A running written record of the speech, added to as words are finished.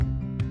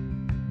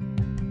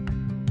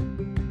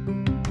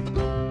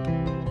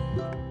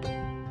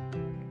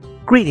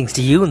Greetings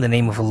to you in the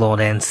name of our Lord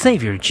and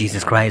Savior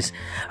Jesus Christ.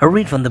 A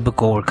read from the book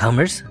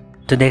Overcomers.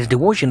 Today's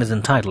devotion is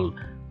entitled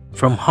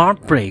From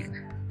Heartbreak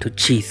to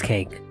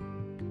Cheesecake.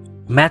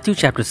 Matthew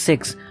chapter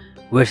 6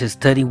 verses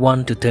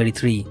 31 to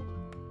 33.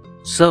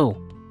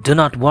 So, do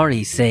not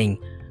worry, saying,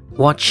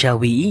 what shall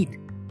we eat?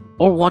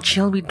 Or what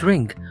shall we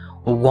drink?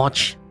 Or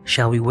what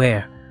shall we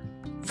wear?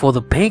 For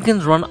the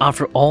pagans run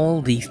after all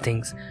these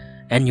things,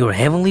 and your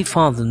heavenly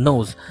Father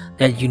knows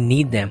that you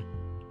need them.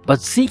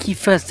 But seek ye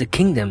first the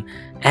kingdom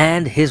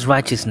and his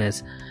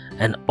righteousness,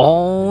 and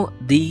all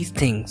these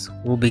things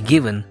will be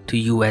given to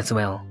you as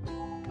well.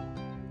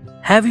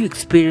 Have you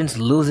experienced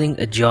losing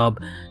a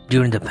job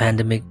during the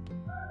pandemic?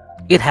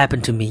 It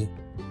happened to me.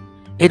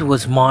 It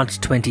was March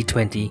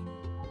 2020.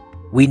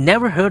 We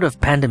never heard of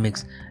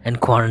pandemics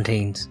and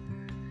quarantines.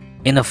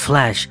 In a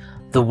flash,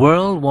 the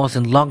world was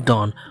in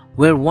lockdown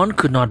where one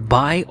could not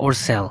buy or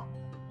sell.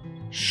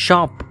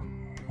 Shop,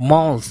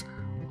 malls,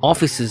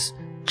 offices,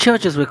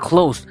 churches were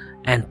closed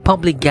and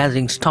public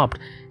gatherings stopped.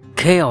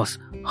 Chaos,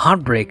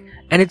 heartbreak,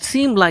 and it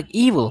seemed like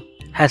evil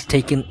has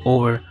taken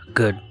over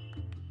good.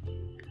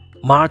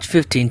 March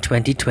 15,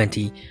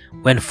 2020,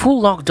 when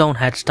full lockdown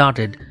had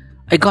started,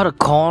 I got a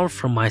call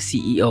from my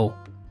CEO.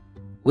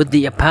 With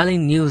the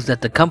appalling news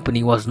that the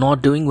company was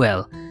not doing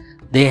well,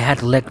 they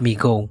had let me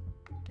go.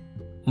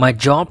 My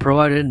job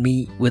provided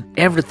me with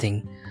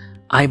everything.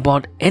 I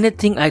bought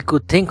anything I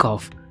could think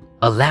of,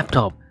 a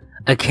laptop,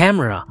 a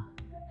camera,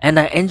 and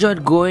I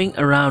enjoyed going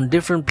around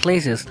different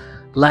places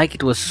like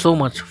it was so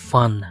much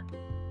fun.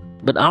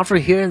 But after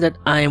hearing that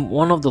I am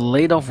one of the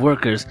laid-off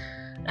workers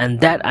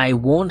and that I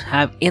won't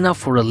have enough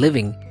for a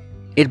living,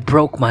 it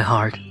broke my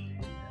heart.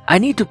 I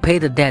need to pay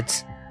the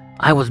debts.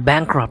 I was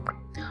bankrupt.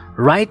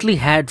 Rightly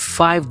had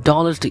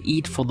 $5 to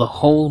eat for the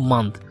whole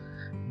month.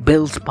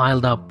 Bills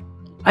piled up.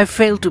 I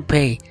failed to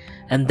pay,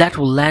 and that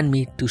will land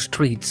me to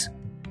streets.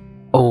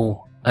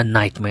 Oh, a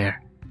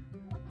nightmare.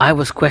 I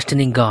was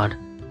questioning God.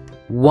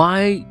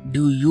 Why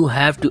do you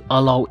have to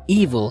allow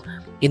evil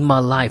in my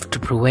life to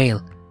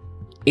prevail?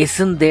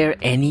 Isn't there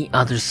any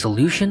other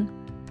solution?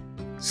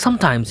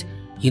 Sometimes,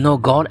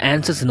 God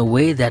answers in a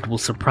way that will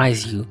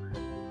surprise you.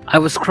 I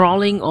was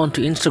scrolling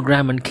onto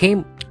Instagram and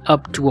came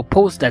up to a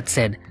post that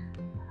said,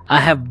 I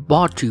have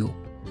brought you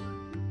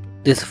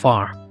this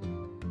far.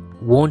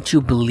 Won't you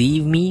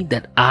believe me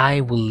that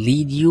I will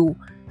lead you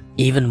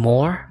even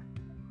more?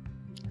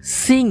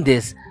 Seeing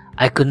this,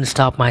 I couldn't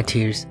stop my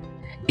tears.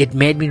 It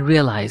made me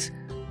realize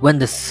when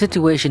the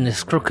situation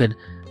is crooked,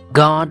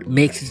 God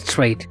makes it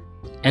straight.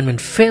 And when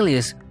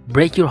failures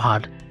break your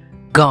heart,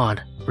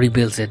 God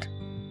rebuilds it.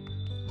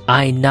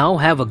 I now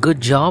have a good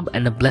job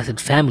and a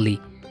blessed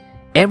family.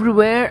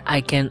 Everywhere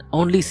I can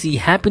only see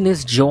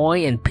happiness,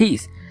 joy, and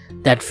peace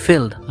that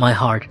filled my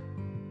heart.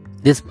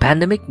 This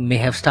pandemic may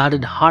have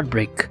started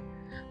heartbreak,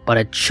 but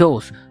I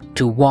chose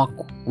to walk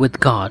with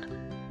God,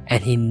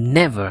 and He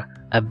never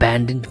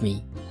abandoned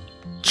me.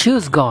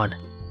 Choose God.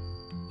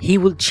 He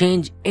will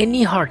change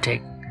any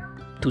heartache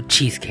to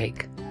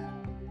cheesecake.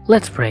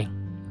 Let's pray.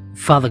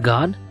 Father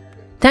God,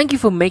 thank you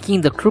for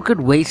making the crooked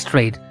way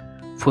straight,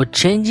 for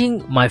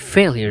changing my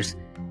failures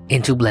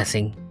into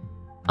blessing.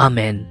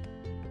 Amen.